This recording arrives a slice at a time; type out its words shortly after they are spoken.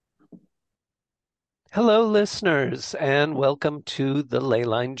Hello, listeners, and welcome to the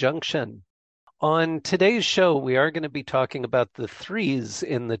Leyline Junction. On today's show, we are going to be talking about the threes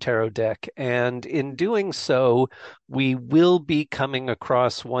in the tarot deck, and in doing so, we will be coming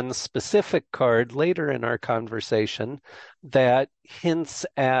across one specific card later in our conversation that hints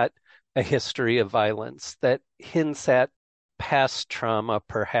at a history of violence, that hints at past trauma,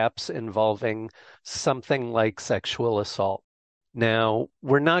 perhaps involving something like sexual assault. Now,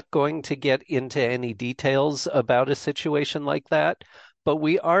 we're not going to get into any details about a situation like that, but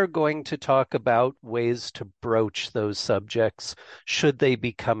we are going to talk about ways to broach those subjects should they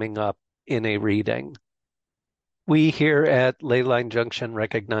be coming up in a reading. We here at Leyline Junction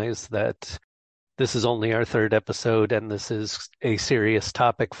recognize that this is only our third episode and this is a serious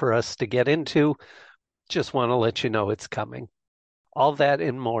topic for us to get into. Just want to let you know it's coming. All that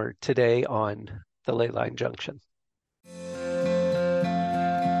and more today on the Leyline Junction.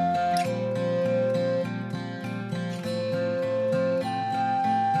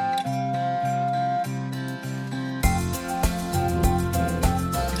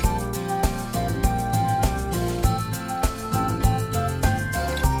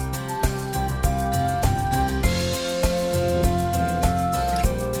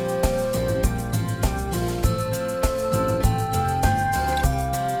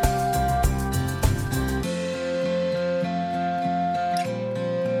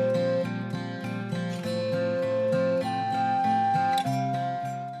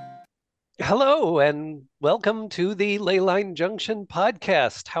 Hello and welcome to the Leyline Junction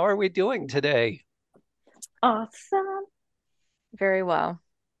podcast. How are we doing today? Awesome. Very well.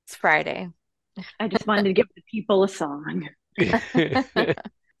 It's Friday. I just wanted to give the people a song.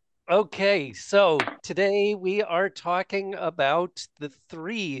 Okay, so today we are talking about the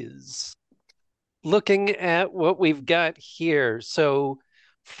threes, looking at what we've got here. So,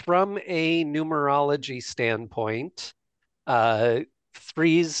 from a numerology standpoint, uh,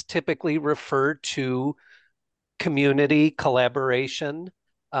 threes typically refer to community collaboration,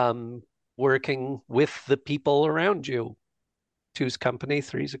 um, working with the people around you. Two's company,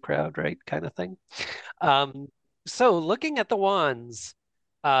 three's a crowd, right? Kind of thing. Um, so looking at the wands,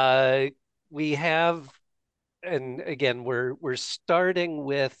 uh, we have, and again, we're starting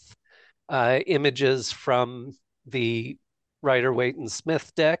with images from the Rider Waite and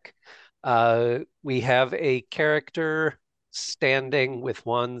Smith deck. We have a character standing with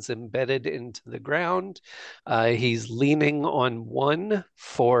wands embedded into the ground. He's leaning on one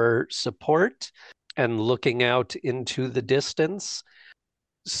for support and looking out into the distance.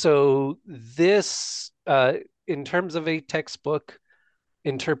 So this, in terms of a textbook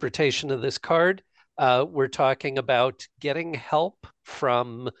interpretation of this card, we're talking about getting help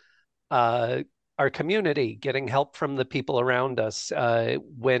from uh, our community, getting help from the people around us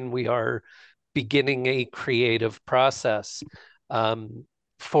when we are beginning a creative process. Um,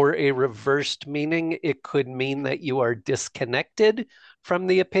 for a reversed meaning, it could mean that you are disconnected from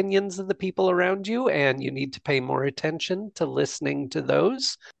the opinions of the people around you and you need to pay more attention to listening to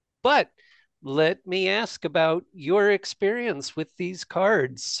those. But let me ask about your experience with these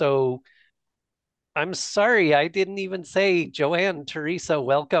cards. So, I'm sorry, I didn't even say JoAnn, Theresa,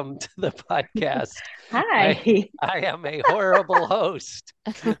 welcome to the podcast. I Hi. I am a horrible host.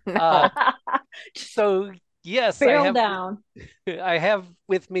 Uh, No. Just so yes, barrel down. I have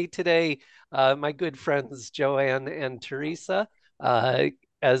with me today my good friends JoAnn and Theresa. Uh,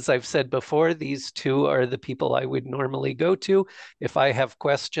 as I've said before, these two are the people I would normally go to if I have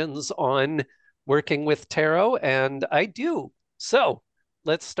questions on working with tarot, and I do. So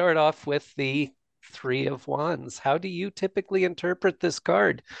let's start off with the Three of Wands. How do you typically interpret this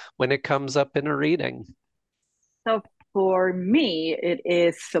card when it comes up in a reading? So for me, it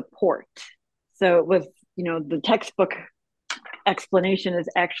is support. So it was, the textbook explanation is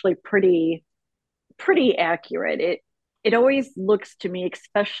actually pretty accurate. It always looks to me,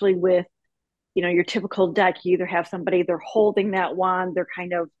 especially with, your typical deck, you either have somebody they're holding that wand, they're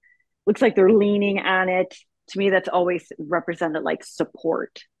kind of looks like they're leaning on it. To me, that's always represented like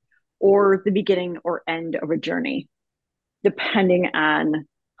support or the beginning or end of a journey, depending on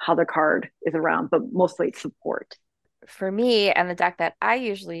how the card is around, but mostly it's support. For me and the deck that I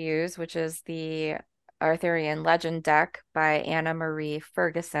usually use, which is the Arthurian Legend deck by Anna Marie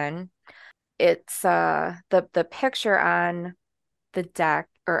Ferguson, it's the picture on the deck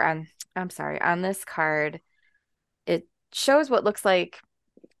or on I'm sorry, on this card, it shows what looks like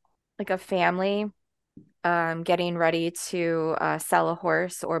a family getting ready to sell a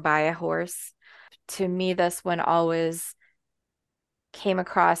horse or buy a horse. To me, this one always came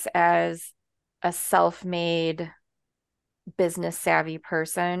across as a self-made business savvy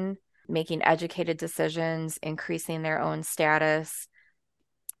person making educated decisions, increasing their own status,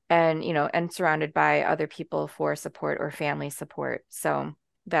 and and surrounded by other people for support or family support. So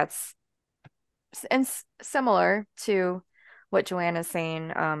that's and similar to what JoAnn is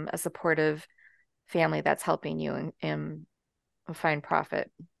saying, a supportive family that's helping you and find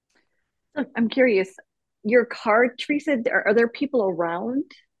profit. I'm curious, your card, Theresa, are there people around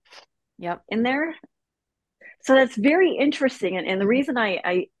Yep. in there? So that's very interesting. And the reason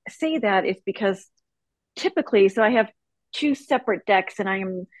I say that is because typically, so I have two separate decks, and I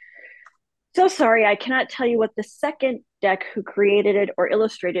am so sorry, I cannot tell you what the second deck who created it or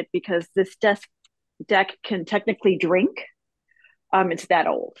illustrated because this deck can technically drink. It's that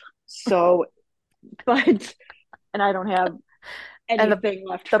old. So, but and I don't have And anything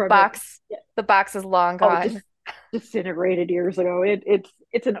left the from it. the box is long Oh, gone. disintegrated years ago.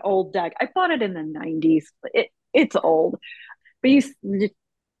 It's an old deck. I bought it in the 90s. It's old. But you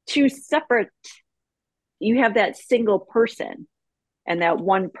choose separate. You have that single person and that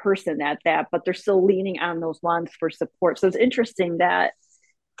one person at that, but they're still leaning on those wands for support. So it's interesting that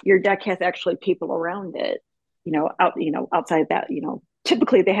your deck has actually people around it. Outside that,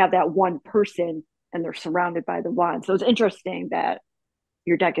 typically they have that one person and they're surrounded by the wands. So it's interesting that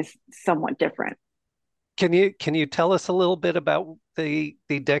your deck is somewhat different. Can you tell us a little bit about the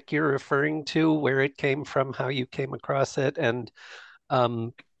deck you're referring to, where it came from, how you came across it, and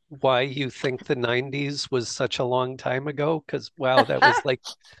um, why you think the 90s was such a long time ago? Because wow,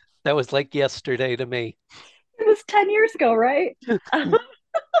 that was like yesterday to me. It was 10 years ago, right?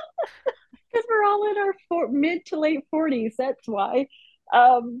 Because we're all in our mid to late 40s. That's why.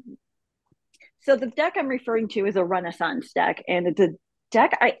 Um, so the deck I'm referring to is a Renaissance deck, and it's a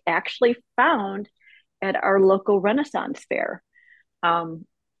deck I actually found at our local Renaissance fair. Um,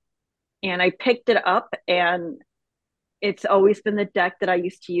 and I picked it up, and it's always been the deck that I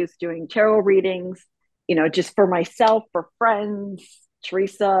used to use doing tarot readings, just for myself, for friends.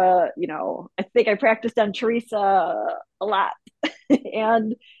 Theresa, I think I practiced on Theresa a lot.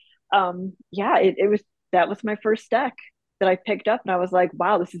 And yeah, it was that was my first deck that I picked up, and I was like,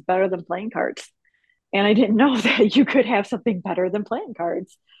 wow, this is better than playing cards. And I didn't know that you could have something better than playing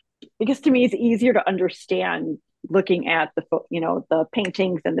cards because to me it's easier to understand looking at the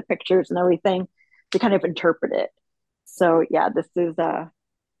paintings and the pictures and everything to kind of interpret it. So yeah, this is I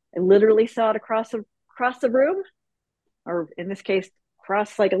literally saw it across the room, or in this case,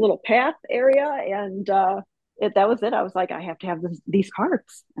 across like a little path area, and that was it. I was like, I have to have these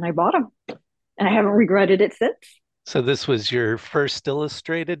cards, and I bought them, and I haven't regretted it since. So this was your first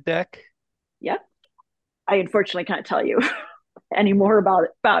illustrated deck? Yeah, I unfortunately can't tell you any more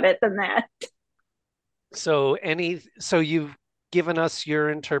about it than that. So you've given us your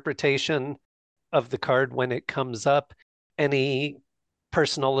interpretation of the card when it comes up. Any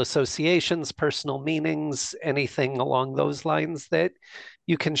personal associations, personal meanings, anything along those lines that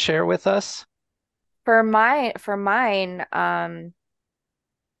you can share with us? For mine, for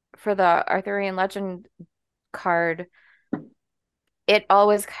the Arthurian legend card, it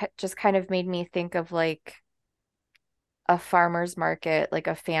always just kind of made me think of like a farmer's market, like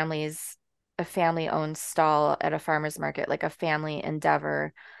a family-owned stall at a farmer's market, like a family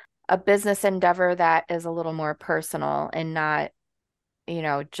endeavor, a business endeavor that is a little more personal and not,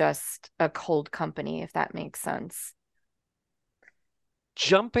 just a cold company, if that makes sense.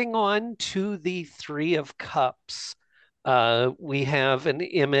 Jumping on to the Three of Cups, we have an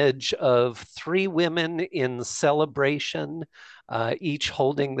image of three women in celebration, each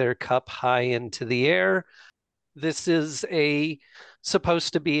holding their cup high into the air. This is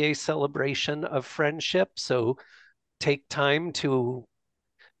supposed to be a celebration of friendship, so take time to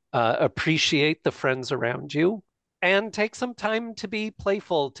appreciate the friends around you and take some time to be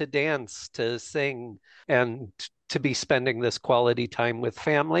playful, to dance, to sing, and to be spending this quality time with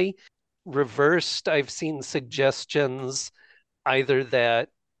family. Reversed, I've seen suggestions either that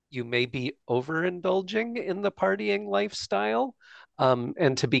you may be overindulging in the partying lifestyle,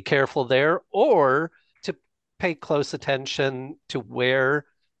 and to be careful there, or to pay close attention to where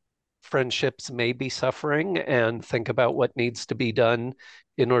friendships may be suffering and think about what needs to be done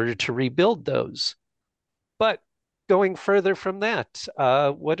in order to rebuild those. But going further from that,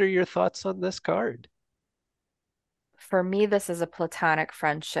 what are your thoughts on this card? For me, this is a platonic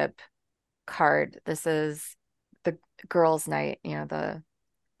friendship card. This is the girls' night, the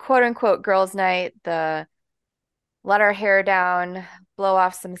quote unquote girls' night, the let our hair down, blow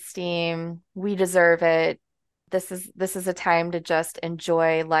off some steam. We deserve it. This is a time to just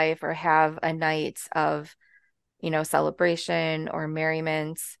enjoy life or have a night of, celebration or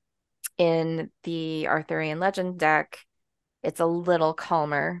merriment. In the Arthurian legend deck, it's a little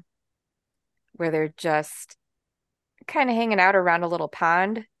calmer. where they're just kind of hanging out around a little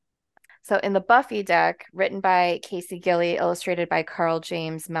pond. So in the Buffy deck, written by Casey Gilly, illustrated by Carl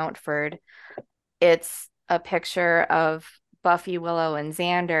James Mountford, it's a picture of Buffy, Willow, and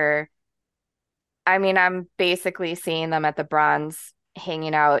Xander. I mean, I'm basically seeing them at the Bronze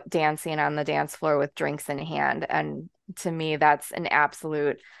hanging out, dancing on the dance floor with drinks in hand. And to me, that's an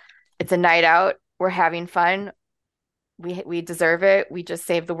absolute, it's a night out. We're having fun. We deserve it. We just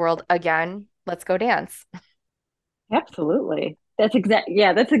saved the world again. Let's go dance. Absolutely. That's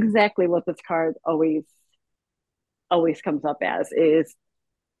exactly what this card always comes up as is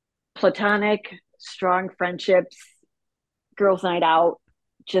platonic, strong friendships, girls' night out,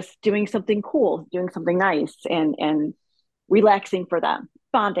 just doing something cool, doing something nice, and relaxing for them.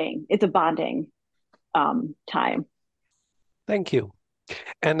 Bonding. It's a bonding time. Thank you.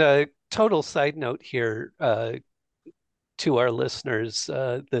 And a total side note here to our listeners,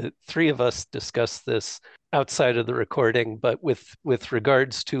 the three of us discussed this outside of the recording, but with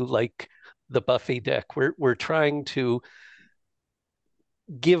regards to like the Buffy deck, we're trying to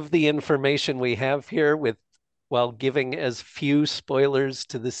give the information we have here with while giving as few spoilers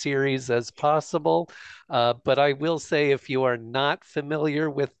to the series as possible. But I will say, if you are not familiar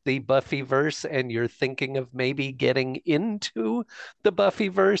with the Buffyverse and you're thinking of maybe getting into the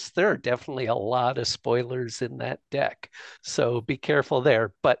Buffyverse, there are definitely a lot of spoilers in that deck. So be careful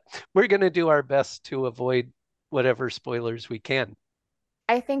there. But we're going to do our best to avoid whatever spoilers we can.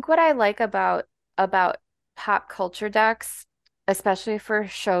 I think what I like about pop culture decks, especially for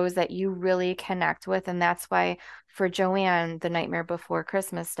shows that you really connect with, and that's why for JoAnn, the Nightmare Before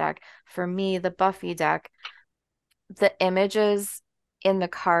Christmas deck, for me, the Buffy deck, the images in the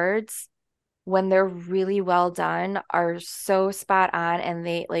cards, when they're really well done, are so spot on. And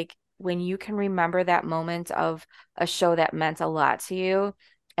they like when you can remember that moment of a show that meant a lot to you,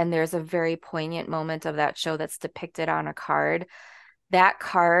 and there's a very poignant moment of that show that's depicted on a card, that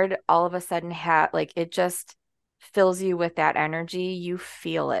card all of a sudden like it just fills you with that energy. You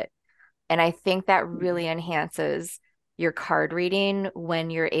feel it. And I think that really enhances your card reading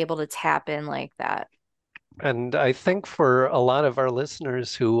when you're able to tap in like that. And I think for a lot of our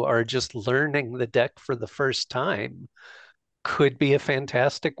listeners who are just learning the deck for the first time, could be a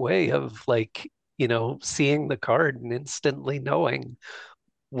fantastic way of like, seeing the card and instantly knowing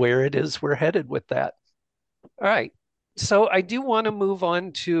where it is we're headed with that. All right. So I do want to move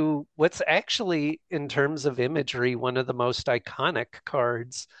on to what's actually, in terms of imagery, one of the most iconic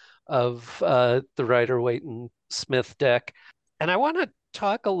cards of the Rider-Waite and Smith deck. And I want to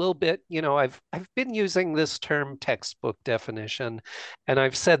talk a little bit, I've been using this term textbook definition, and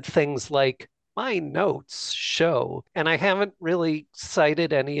I've said things like my notes show, and I haven't really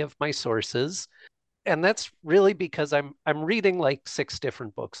cited any of my sources, and that's really because I'm reading like 6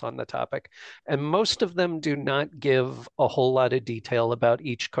 different books on the topic, and most of them do not give a whole lot of detail about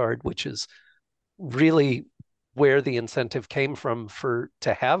each card, which is really where the incentive came from for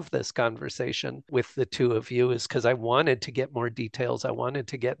to have this conversation with the two of you, is because I wanted to get more details. I wanted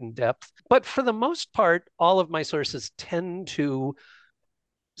to get in depth. But for the most part, all of my sources tend to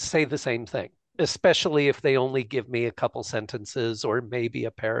say the same thing, especially if they only give me a couple sentences or maybe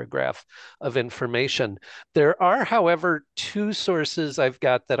a paragraph of information. There are, however, 2 sources I've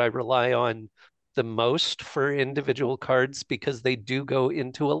got that I rely on the most for individual cards because they do go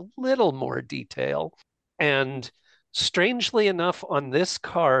into a little more detail. And strangely enough, on this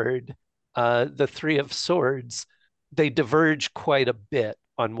card, the Three of Swords, they diverge quite a bit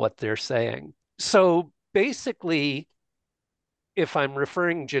on what they're saying. So basically, if I'm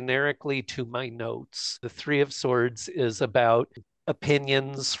referring generically to my notes, the Three of Swords is about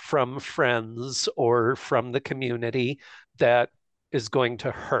opinions from friends or from the community that is going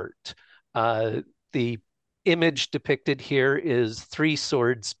to hurt. The image depicted here is 3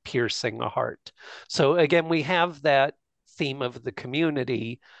 swords piercing a heart. So again, we have that theme of the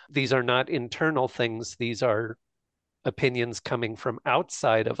community. These are not internal things, these are opinions coming from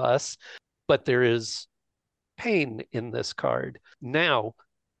outside of us, but there is pain in this card. Now,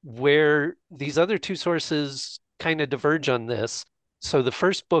 where these other 2 sources kind of diverge on this. So the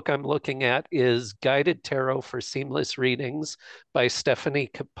first book I'm looking at is Guided Tarot for Seamless Readings by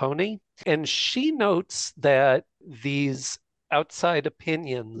Stephanie Capone. And she notes that these outside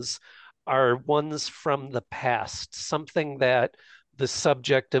opinions are ones from the past, something that the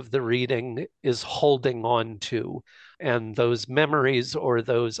subject of the reading is holding on to. And those memories or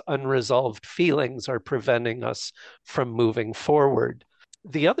those unresolved feelings are preventing us from moving forward.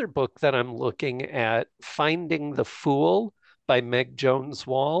 The other book that I'm looking at, Finding the Fool by Meg Jones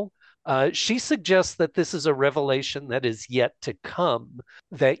Wall, she suggests that this is a revelation that is yet to come,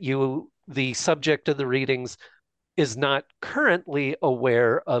 that you the subject of the readings is not currently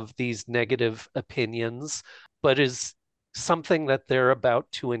aware of these negative opinions, but is something that they're about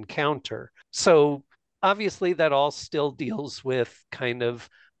to encounter. So obviously, that all still deals with kind of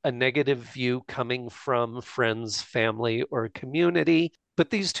a negative view coming from friends, family, or community. But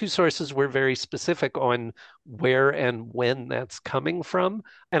these two sources were very specific on where and when that's coming from.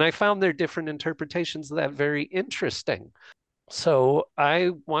 And I found their different interpretations of that very interesting. So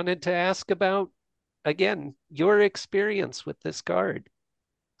I wanted to ask about, again, your experience with this card.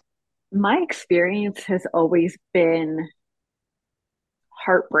 My experience has always been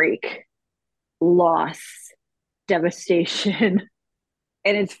heartbreak, loss, devastation.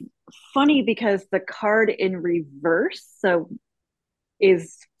 And it's funny because the card in reverse so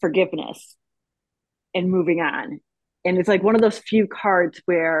is forgiveness and moving on. And it's like one of those few cards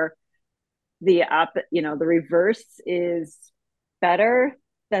where the reverse is better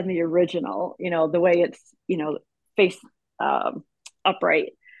than the original, the way it's, face um,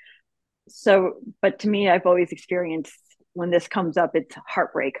 upright. So, but to me, I've always experienced when this comes up, it's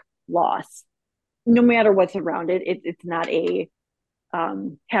heartbreak, loss. No matter what's around it's not a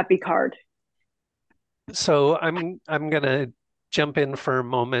happy card. So I'm gonna jump in for a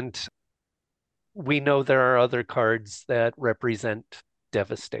moment. We know there are other cards that represent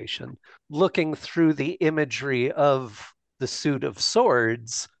devastation. Looking through the imagery of the suit of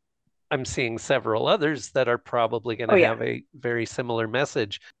swords, I'm seeing several others that are probably going Oh to yeah. have a very similar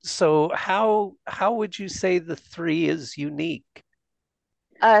message. So how would you say the three is unique?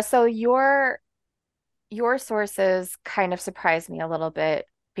 So your sources kind of surprised me a little bit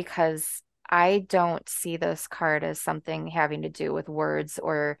because I don't see this card as something having to do with words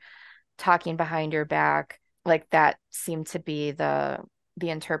or talking behind your back. Like that seemed to be the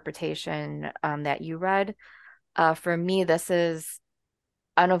interpretation that you read. For me, this is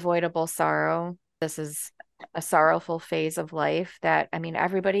unavoidable sorrow. This is a sorrowful phase of life that, I mean,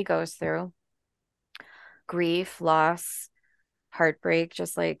 everybody goes through grief, loss, heartbreak,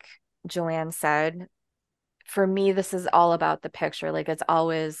 just like JoAnn said. For me, this is all about the picture. Like it's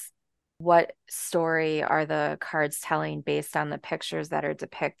always what story are the cards telling based on the pictures that are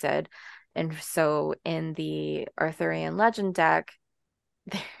depicted. And so in the Arthurian legend deck,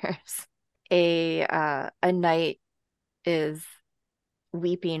 there's a knight is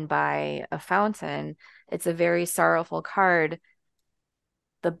weeping by a fountain. It's a very sorrowful card.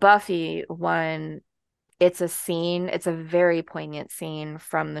 The Buffy one, it's a scene, it's a very poignant scene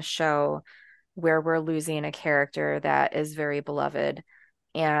from the show where we're losing a character that is very beloved.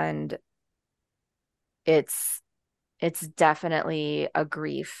 And it's it's definitely a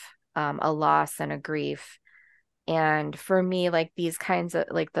grief, a loss and a grief. And for me, like these kinds of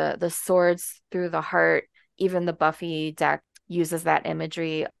like the swords through the heart, even the Buffy deck uses that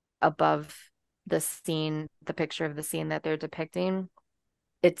imagery above the scene, the picture of the scene that they're depicting.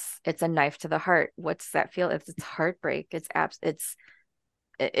 It's a knife to the heart. What's that feel? It's heartbreak. It's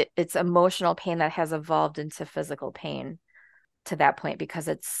emotional pain that has evolved into physical pain to that point because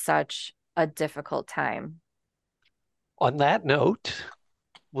it's such a difficult time. On that note,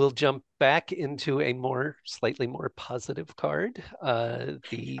 we'll jump back into a slightly more positive card,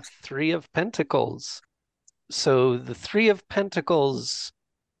 the Three of Pentacles. So the Three of Pentacles,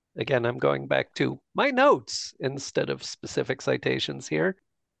 again, I'm going back to my notes instead of specific citations here.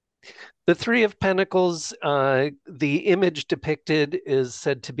 The Three of Pentacles, the image depicted is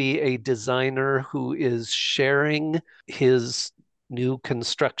said to be a designer who is sharing his new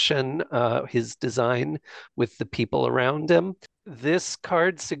construction, his design with the people around him. This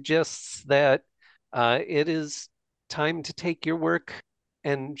card suggests that it is time to take your work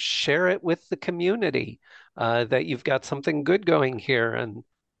and share it with the community, that you've got something good going here. And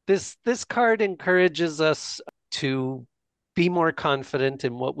this card encourages us to be more confident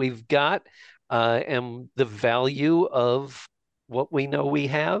in what we've got, and the value of what we know we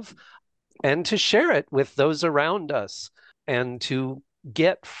have, and to share it with those around us and to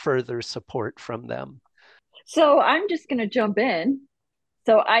get further support from them. So I'm just going to jump in.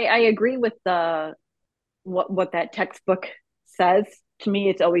 So I agree with the what that textbook says. To me,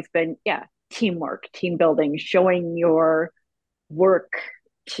 it's always been, yeah, teamwork, team building, showing your work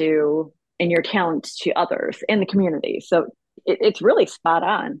to and your talents to others in the community. So it's really spot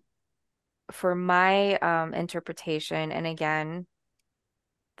on. For my interpretation, and again,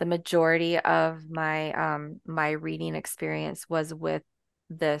 the majority of my reading experience was with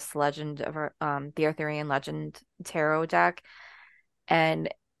this legend of the Arthurian legend tarot deck.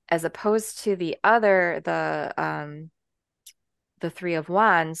 And as opposed to the other, the Three of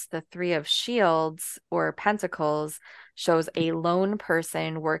Wands, the Three of Shields or Pentacles shows a lone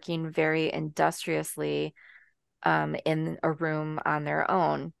person working very industriously in a room on their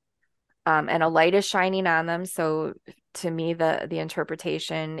own. And a light is shining on them. So to me, the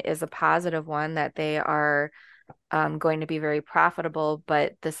interpretation is a positive one, that they are going to be very profitable,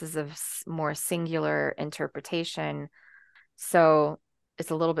 but this is a more singular interpretation. So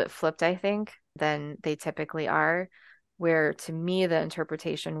it's a little bit flipped, I think, than they typically are, where to me, the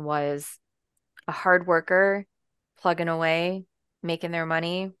interpretation was a hard worker plugging away, making their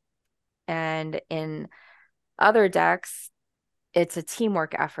money. And in other decks, it's a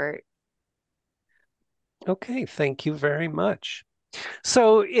teamwork effort. Okay, thank you very much.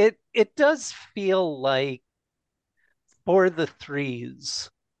 So it does feel like for the threes,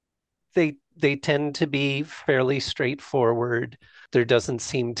 they tend to be fairly straightforward. There doesn't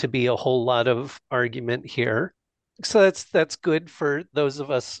seem to be a whole lot of argument here. So that's good for those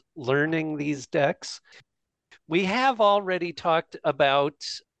of us learning these decks. We have already talked about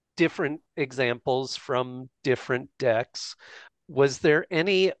different examples from different decks. Was there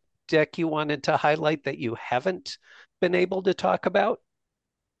any deck you wanted to highlight that you haven't been able to talk about?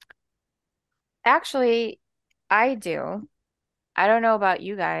 Actually, I do. I don't know about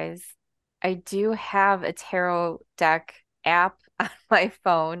you guys. I do have a tarot deck app on my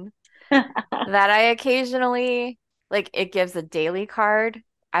phone that I occasionally like. It gives a daily card.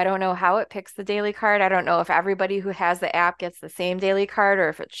 I don't know how it picks the daily card. I don't know if everybody who has the app gets the same daily card or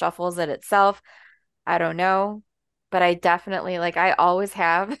if it shuffles it itself. I don't know. But I definitely like I always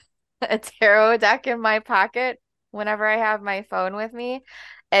have a tarot deck in my pocket whenever I have my phone with me.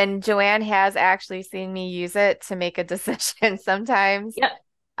 And JoAnn has actually seen me use it to make a decision sometimes Yep.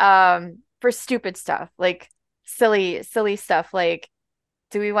 for stupid stuff, like silly stuff like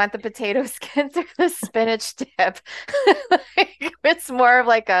do we want the potato skins or the spinach dip? Like, it's more of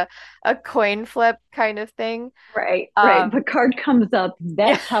like a coin flip kind of thing. Right, right. Um, The card comes up. yeah,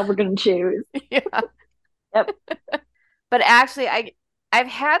 That's how we're going to choose. yeah. Yep. But actually, I've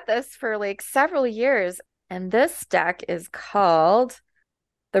had this for like several years, and this deck is called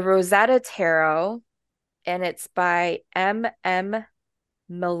the Rosetta Tarot, and it's by M.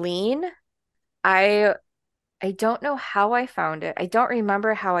 Meline. I I don't know how I found it. I don't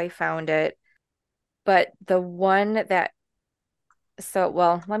remember how I found it, but the one that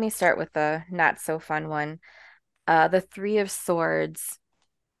well, let me start with the not so fun one. The Three of Swords.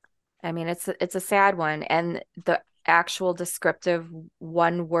 I mean, it's a sad one, and the actual descriptive the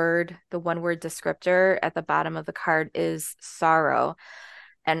one word descriptor at the bottom of the card is sorrow.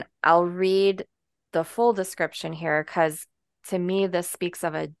 And I'll read the full description here because to me this speaks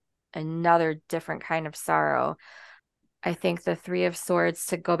of another different kind of sorrow. I think the Three of Swords,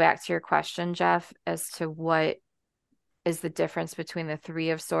 to go back to your question, Jeff, as to what is the difference between the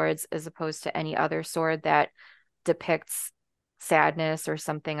Three of Swords as opposed to any other sword that depicts sadness or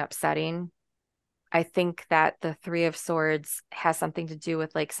something upsetting. I think that the Three of Swords has something to do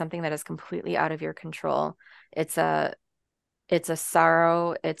with like something that is completely out of your control. It's a it's a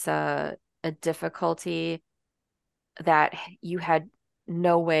sorrow, it's a difficulty that you had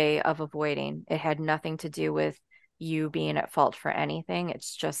no way of avoiding. It had nothing to do with you being at fault for anything.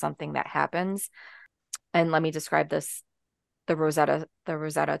 It's just something that happens. And let me describe this, the Rosetta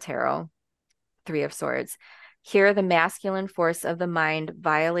Tarot, Three of Swords. Here, the masculine force of the mind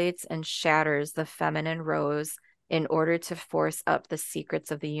violates and shatters the feminine rose in order to force up the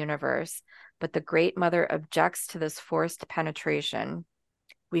secrets of the universe. But the Great Mother objects to this forced penetration.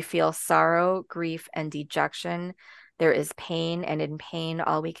 We feel sorrow, grief, and dejection. There is pain, and in pain,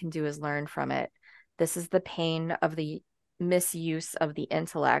 all we can do is learn from it. This is the pain of the misuse of the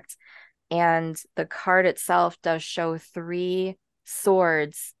intellect. And the card itself does show three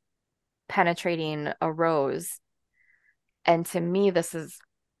swords penetrating a rose. And to me, this is,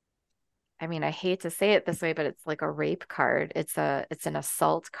 I mean, I hate to say it this way, but it's like a rape card. It's an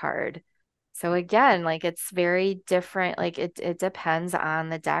assault card. So again, like it's very different. Like it depends on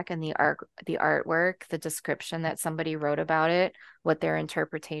the deck and the artwork, the description that somebody wrote about it, what their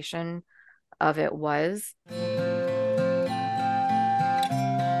interpretation of it was.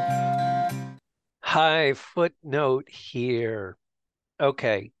 Hi, footnote here.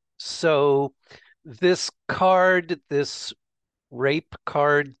 Okay, so this rape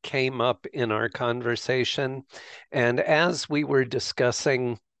card came up in our conversation. And as we were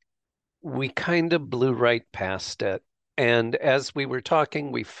discussing, we kind of blew right past it. And as we were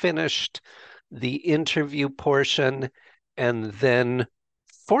talking, we finished the interview portion. And then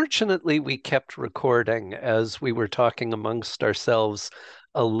fortunately, we kept recording as we were talking amongst ourselves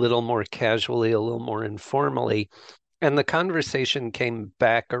a little more casually, a little more informally. And the conversation came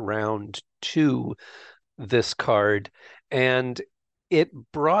back around to this card, and it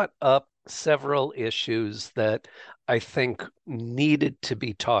brought up several issues that I think needed to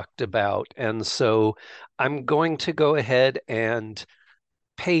be talked about. And so I'm going to go ahead and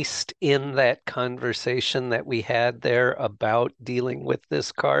paste in that conversation that we had there about dealing with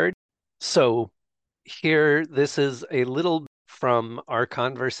this card. So here, this is a little from our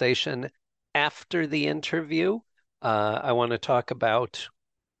conversation after the interview. I want to talk about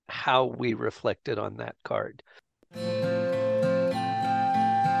how we reflected on that card.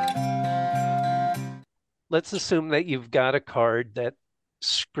 Let's assume that you've got a card that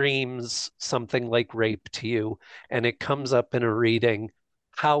screams something like rape to you and it comes up in a reading.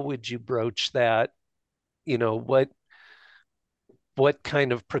 How would you broach that? You know, what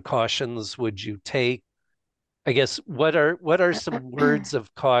kind of precautions would you take? I guess what are some words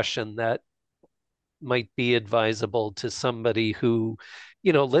of caution that might be advisable to somebody who,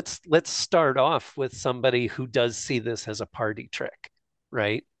 let's start off with somebody who does see this as a party trick,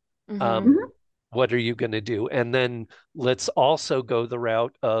 right? Mm-hmm. Um, what are you going to do? And then let's also go the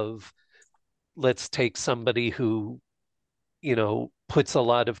route of let's take somebody who, puts a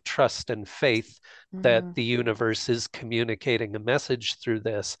lot of trust and faith that Mm-hmm. the universe is communicating a message through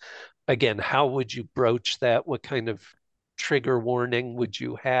this. Again, how would you broach that? What kind of trigger warning would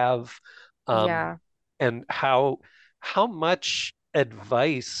you have? Um, Yeah. and how much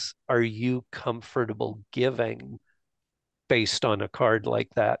advice are you comfortable giving based on a card like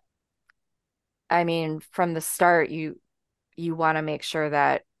that? I mean, from the start, you want to make sure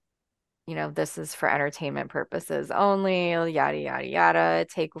that, this is for entertainment purposes only, yada, yada, yada.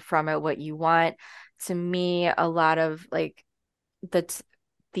 Take from it what you want. To me, a lot of like the t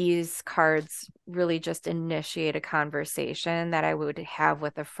these cards really just initiate a conversation that I would have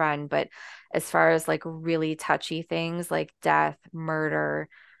with a friend. But as far as like really touchy things like death, murder,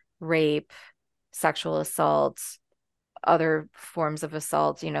 rape, sexual assault, other forms of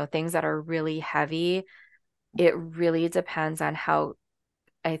assault, things that are really heavy, it really depends on how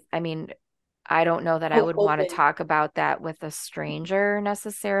I mean, I don't know that I How would want to open. talk about that with a stranger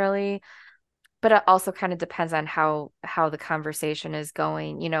necessarily, but it also kind of depends on how the conversation is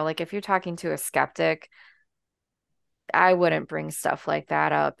going. Like if you're talking to a skeptic, I wouldn't bring stuff like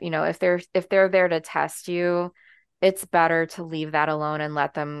that up. If they're there to test you, it's better to leave that alone and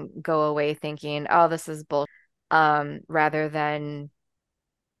let them go away thinking, "Oh, this is bull," rather than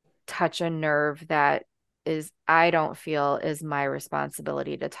touch a nerve that I don't feel is my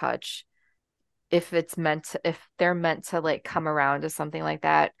responsibility to touch. If they're meant to like come around to something like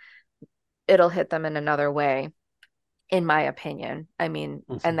that, it'll hit them in another way, in my opinion. I mean,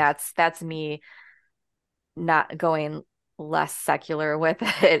 and Mhm. that's me not going less secular with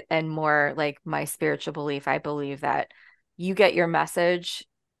it and more like my spiritual belief. I believe that you get your message,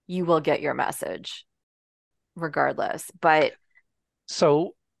 you will get your message regardless. But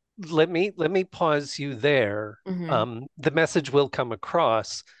So let me pause you there. mhm, The message will come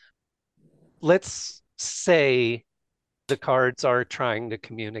across. Let's say the cards are trying to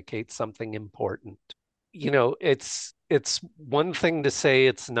communicate something important. It's one thing to say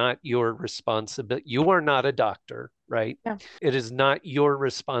it's not your responsibility. You are not a doctor, right? yeah. It is not your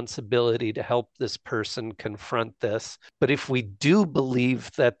responsibility to help this person confront this. But if we do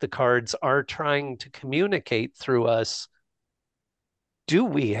believe that the cards are trying to communicate through us, do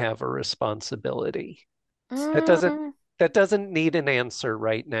we have a responsibility? That doesn't Mm, that doesn't need an answer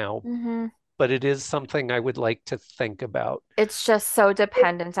right now, mhm. but it is something I would like to think about. It's just so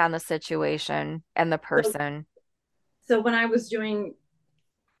dependent on the situation and the So, person. so when I was doing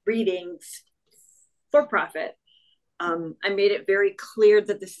readings for profit, I made it very clear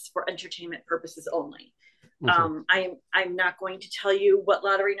that this is for entertainment purposes only. Mhm. I'm not going to tell you what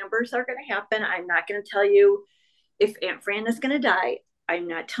lottery numbers are going to happen. I'm not going to tell you if Aunt Fran is going to die. I'm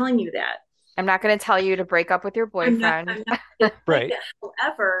not telling you that. I'm not going to tell you to break up with your I'm not. boyfriend. I'm not like Right. that.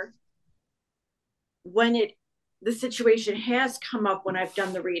 However, when the situation has come up when I've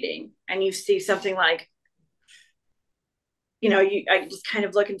done the reading, and you see something like, I just kind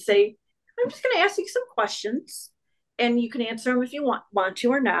of look and say, I'm just going to ask you some questions, and you can answer them if you want to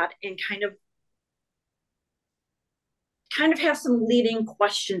or not, and kind of have some leading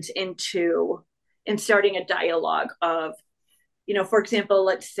questions into and starting a dialogue of, for example,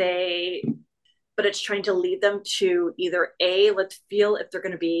 let's say, but it's trying to lead them to either A, let's feel if they're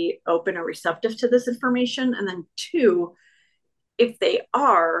going to be open or receptive to this information, and then two, if they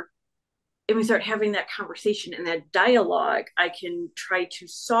are, and we start having that conversation and that dialogue, I can try to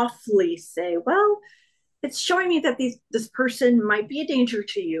softly say, well, it's showing me that this person might be a danger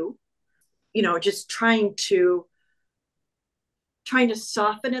to you. Just trying to trying to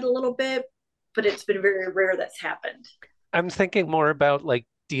soften it a little bit, but it's been very rare that's happened. I'm thinking more about like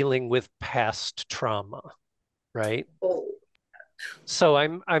dealing with past trauma, right? Oh, So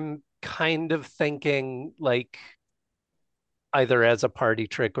I'm kind of thinking like either as a party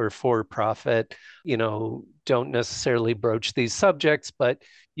trick or for profit, don't necessarily broach these subjects, but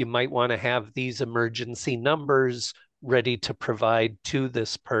you might want to have these emergency numbers ready to provide to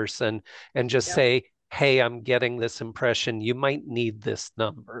this person and just yep. say, hey, I'm getting this impression. You might need this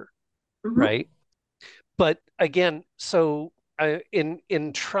number, Mm-hmm. right? But again, so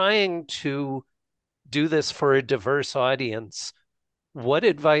in trying to do this for a diverse audience, what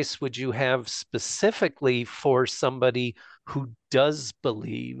advice would you have specifically for somebody who does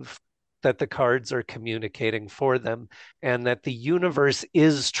believe that the cards are communicating for them and that the universe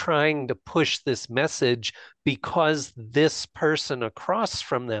is trying to push this message because this person across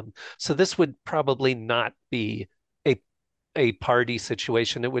from them? So this would probably not be a party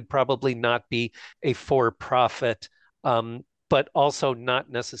situation. It would probably not be a for profit, but also not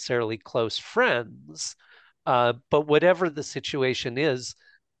necessarily close friends. But whatever the situation is,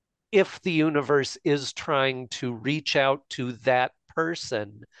 if the universe is trying to reach out to that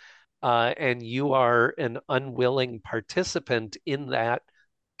person and you are an unwilling participant in that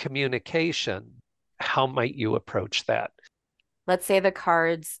communication, how might you approach that? Let's say the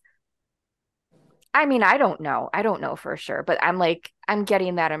cards, I mean, I don't know. I don't know for sure, but I'm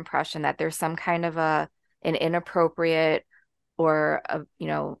getting that impression that there's some kind of an inappropriate or a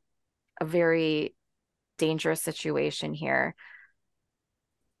very dangerous situation here.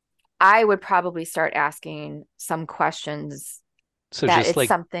 I would probably start asking some questions So that just it's like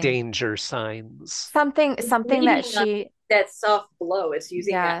something, danger signs. something that Leading she, that soft blow. It's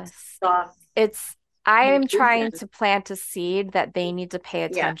using that yes, soft it's, I am trying communication. to plant a seed that they need to pay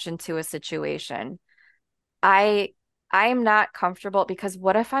Yeah. attention to a situation. I I'm not comfortable because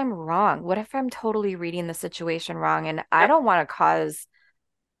what if I'm wrong? What if I'm totally reading the situation wrong and I Yep. don't want to cause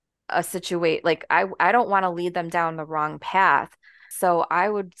a situation like I don't want to lead them down the wrong path. So I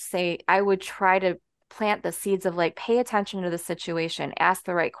would say I would try to plant the seeds of like pay attention to the situation, ask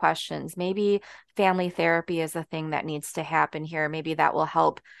the right questions. Maybe family therapy is a thing that needs to happen here. Maybe that will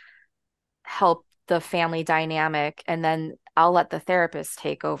help the family dynamic and then I'll let the therapist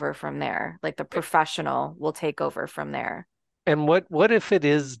take over from there. Like the professional will take over from there. And what if it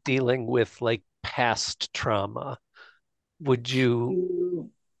is dealing with like past trauma? Would you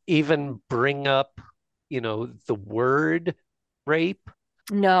You- even bring up, the word rape?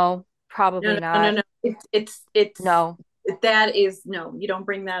 No, No, probably no, no, no, not. no. It's No. that is no. You don't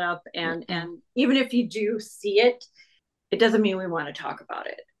bring that up, Mm-mm. and even if you do see it, it doesn't mean we want to talk about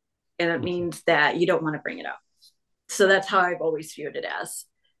it, and it Mhm. means that you don't want to bring it up. So that's how I've always viewed it as,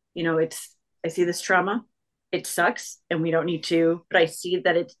 it's I see this trauma, it sucks, and we don't need to, but I see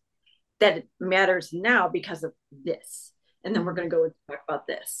that it matters now because of this, and then we're Mhm. going to go and talk about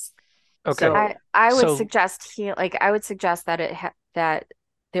this. Okay. So I would So, suggest I would suggest that that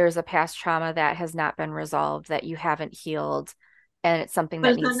there's a past trauma that has not been resolved, that you haven't healed, and it's something but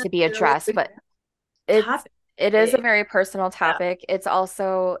that it's not needs to be necessarily addressed. a But it's topic. it is a very personal Yeah, topic. It's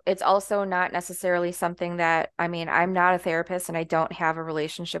also not necessarily something that I mean, I'm not a therapist and I don't have a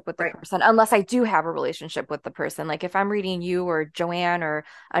relationship with the right. person unless I do have a relationship with the person. Like if I'm reading you or JoAnn or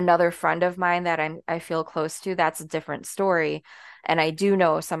another friend of mine that I feel close to, that's a different story. And I do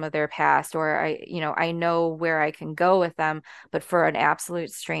know some of their past or I know where I can go with them. But for an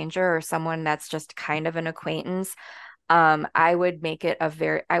absolute stranger or someone that's just kind of an acquaintance, I would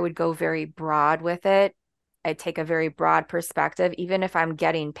I would go very broad with it. I'd take a very broad perspective, even if I'm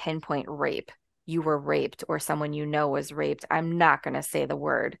getting pinpoint rape. You were raped or someone you know was raped. I'm not going to say the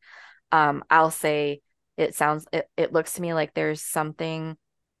word. I'll say it looks to me like there's something,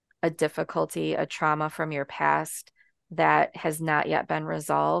 a difficulty, a trauma from your past that has not yet been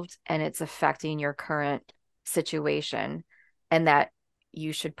resolved and it's affecting your current situation and that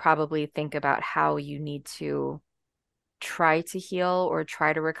you should probably think about how you need to try to heal or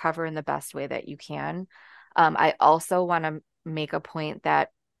try to recover in the best way that you can. I also want to make a point that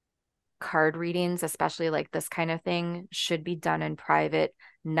card readings, especially like this kind of thing, should be done in private,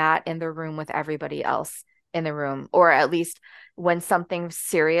 not in the room with everybody else in the room, or at least when something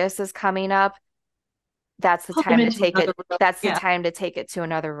serious is coming up, that's the Pull them time to into take another it. room. That's the Yeah. time to take it to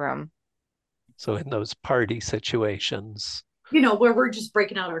another room. so in those party situations. Where we're just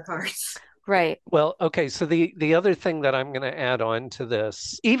breaking out our cards. Right. Well, okay, so the other thing that I'm going to add on to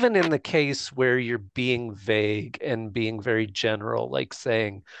this, even in the case where you're being vague and being very general, like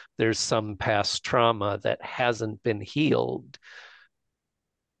saying there's some past trauma that hasn't been healed,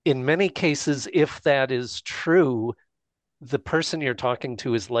 in many cases, if that is true, the person you're talking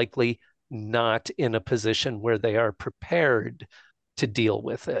to is likely not in a position where they are prepared to deal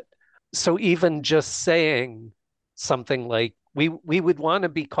with it. So even just saying something like, we would want to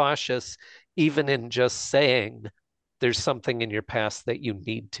be cautious, even in just saying there's something in your past that you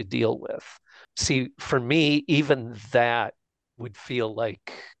need to deal with. See, for me, even that would feel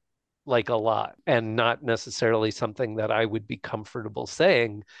like a lot and not necessarily something that I would be comfortable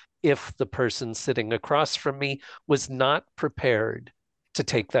saying if the person sitting across from me was not prepared to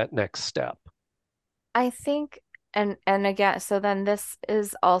take that next step. I think, and again, so then this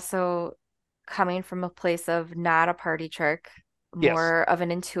is also coming from a place of not a party trick, Yes. more of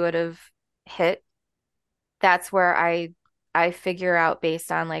an intuitive hit. That's where I figure out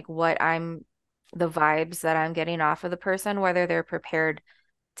based on like what I'm the vibes that I'm getting off of the person, whether they're prepared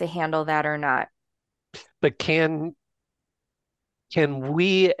to handle that or not. But can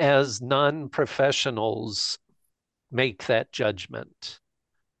we as non-professionals make that judgment?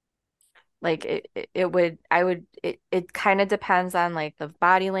 Like it would I would it kind of depends on like the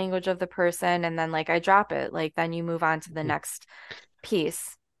body language of the person and then like I drop it. Like then you move on to the next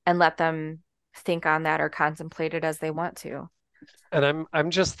piece and let them think on that or contemplate it as they want to. And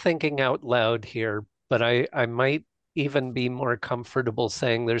I'm just thinking out loud here, but I might even be more comfortable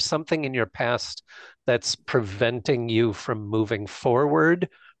saying there's something in your past that's preventing you from moving forward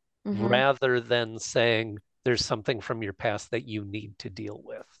Hmm. rather than saying there's something from your past that you need to deal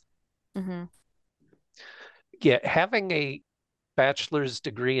with. Hmm. Yeah, having a bachelor's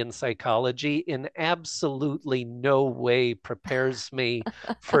degree in psychology in absolutely no way prepares me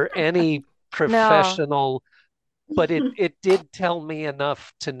for any No, professional, but it did tell me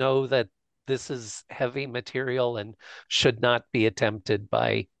enough to know that this is heavy material and should not be attempted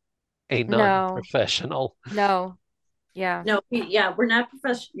by a no, non-professional. no. Yeah. No, yeah, we're not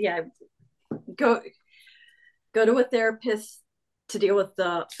professional. Yeah, go go to a therapist to deal with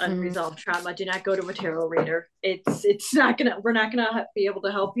the Hmm. unresolved trauma. Do not go to a tarot reader. It's not gonna we're not gonna be able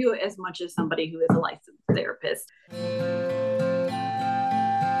to help you as much as somebody who is a licensed therapist.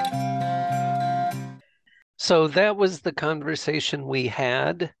 So that was the conversation we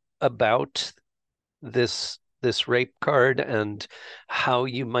had about this rape card and how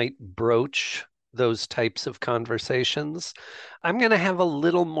you might broach those types of conversations. I'm going to have a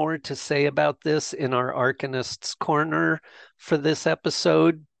little more to say about this in our Arcanist's Corner for this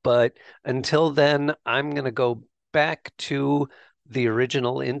episode, but until then, I'm going to go back to the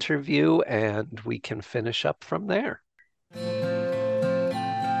original interview and we can finish up from there.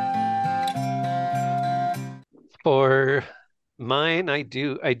 For mine, I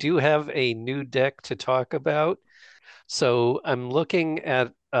do have a new deck to talk about. So I'm looking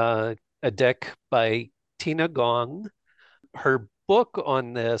at a deck by Tina Gong. Her book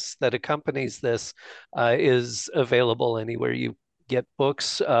on this that accompanies this is available anywhere you get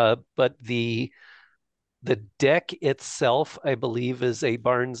books, but the deck itself, I believe, is a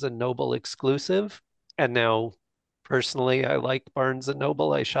Barnes and Noble exclusive. And now, personally, I like Barnes and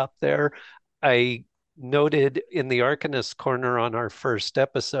Noble. I shop there. I noted in the Arcanist Corner on our first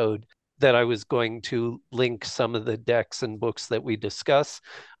episode that I was going to link some of the decks and books that we discuss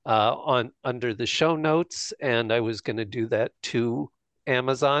on under the show notes, and I was going to do that to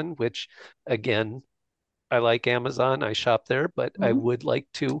Amazon, which again I like Amazon. I shop there, but I Mm-hmm. would like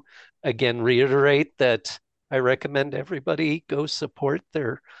to again reiterate that I recommend everybody go support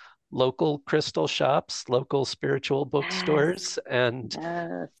their local crystal shops, local spiritual Yes, bookstores. And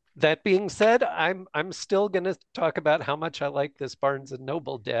yes. that being said, I'm still going to talk about how much I like this Barnes and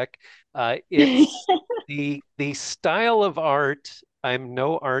Noble deck. It's the style of art. I'm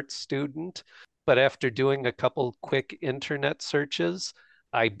no art student, but after doing a couple quick internet searches,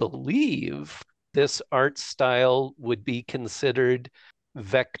 I believe this art style would be considered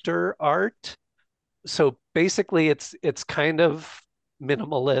vector art. So basically, it's kind of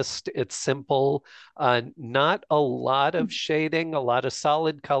minimalist. It's simple, not a lot of shading, a lot of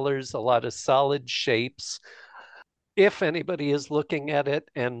solid colors, a lot of solid shapes. If anybody is looking at it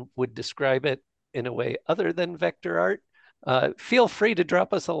and would describe it in a way other than vector art, feel free to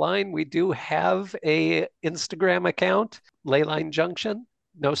drop us a line. We do have a Instagram account, Leyline Junction,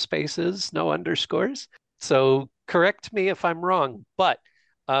 no spaces, no underscores. So correct me if I'm wrong. But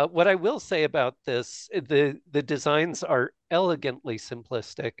what I will say about this, the designs are elegantly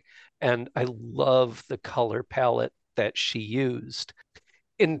simplistic, and I love the color palette that she used.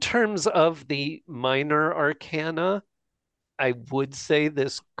 In terms of the minor arcana, I would say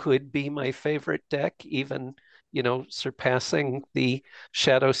this could be my favorite deck, even, surpassing the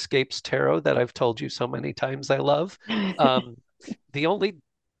Shadowscapes Tarot that I've told you so many times I love. Um, the only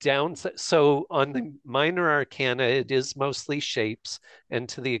downside, so on the minor arcana, it is mostly shapes, and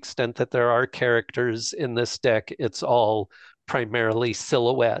to the extent that there are characters in this deck, it's all primarily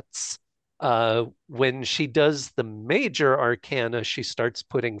silhouettes. When she does the major arcana, she starts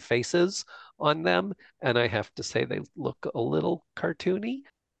putting faces on them, and I have to say they look a little cartoony,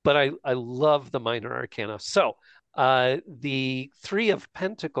 but I love the minor arcana. So the Three of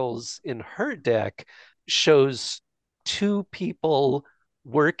Pentacles in her deck shows two people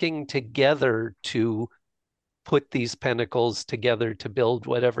working together to put these pentacles together to build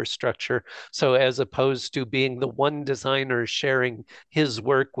whatever structure. So as opposed to being the one designer sharing his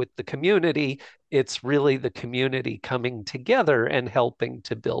work with the community, it's really the community coming together and helping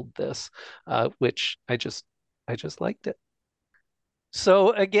to build this, which I just liked it.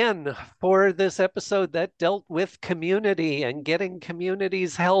 So again, for this episode that dealt with community and getting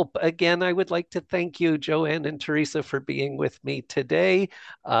community's help, again, I would like to thank you, JoAnn and Theresa, for being with me today.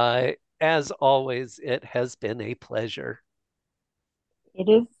 As always, it has been a pleasure. It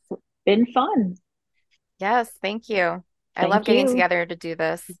has been fun. Yes, thank you. I love Thank getting you. together to do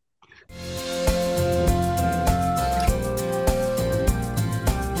this.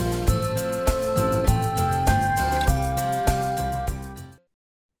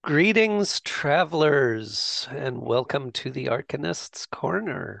 Greetings, travelers, and welcome to the Arcanist's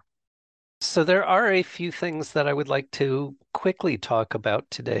Corner. So there are a few things that I would like to quickly talk about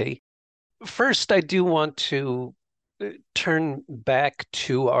today. First, I do want to turn back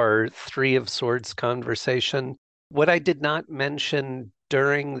to our Three of Swords conversation. What I did not mention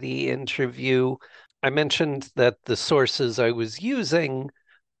during the interview, I mentioned that the sources I was using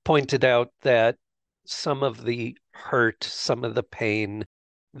pointed out that some of the hurt, some of the pain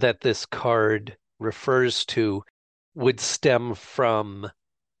that this card refers to would stem from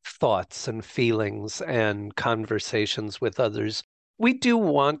thoughts and feelings and conversations with others. We do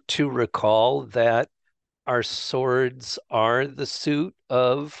want to recall that our swords are the suit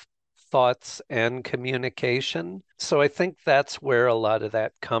of thoughts and communication. So I think that's where a lot of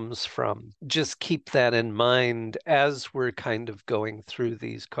that comes from. Just keep that in mind as we're kind of going through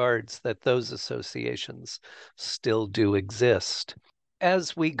these cards, that those associations still do exist.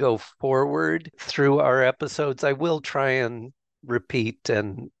 As we go forward through our episodes, I will try and repeat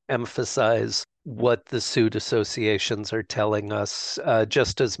and emphasize what the suit associations are telling us,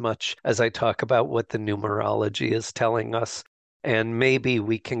 just as much as I talk about what the numerology is telling us. And maybe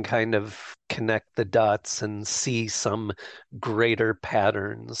we can kind of connect the dots and see some greater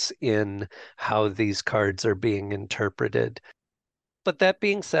patterns in how these cards are being interpreted. But that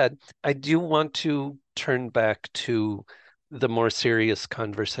being said, I do want to turn back to the more serious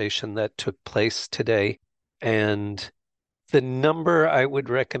conversation that took place today. And the number I would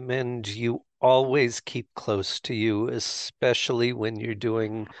recommend you always keep close to you, especially when you're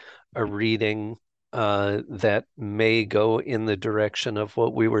doing a reading that may go in the direction of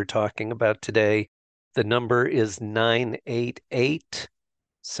what we were talking about today. The number is 988.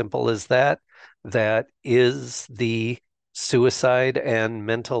 Simple as that. That is the suicide and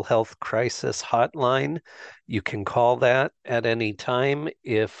mental health crisis hotline. You can call that at any time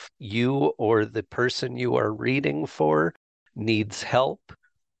if you or the person you are reading for needs help.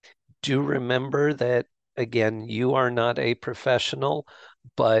 Do remember that, again, you are not a professional,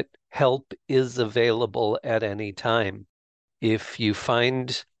 but help is available at any time. If you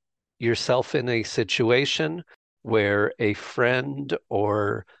find yourself in a situation where a friend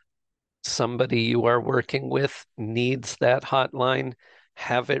or somebody you are working with needs that hotline,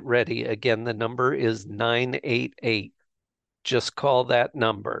 have it ready. Again, the number is 988. Just call that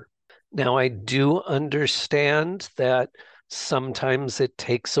number. Now, I do understand that sometimes it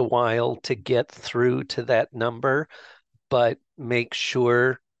takes a while to get through to that number, but make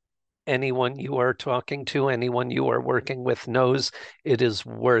sure anyone you are talking to, anyone you are working with knows it is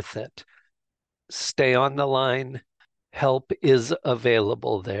worth it. Stay on the line. Help is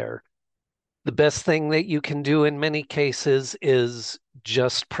available there. The best thing that you can do in many cases is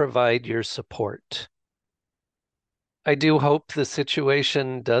just provide your support. I do hope the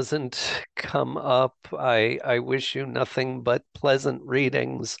situation doesn't come up. I wish you nothing but pleasant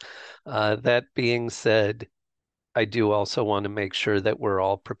readings. That being said, I do also want to make sure that we're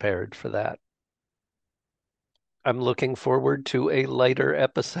all prepared for that. I'm looking forward to a lighter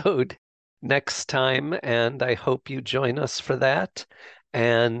episode next time, and I hope you join us for that.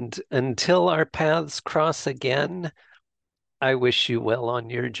 And until our paths cross again, I wish you well on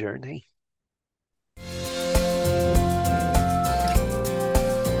your journey.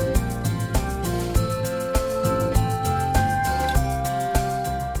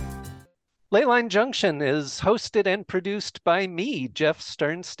 Leyline Junction is hosted and produced by me, Jeff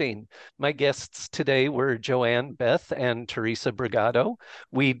Sternstein. My guests today were JoAnn, Beth, and Theresa Brigado.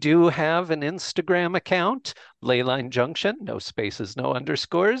 We do have an Instagram account, Leyline Junction, no spaces, no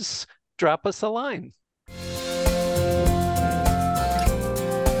underscores. Drop us a line.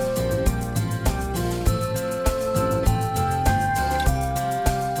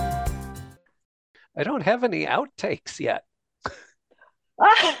 I don't have any outtakes yet.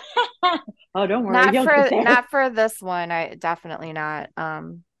 Oh, don't worry. Not for this one. I definitely not.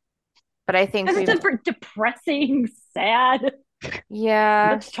 But I think this is for depressing, sad. Yeah.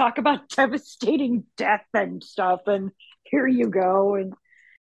 Let's talk about devastating death and stuff. And here you go. And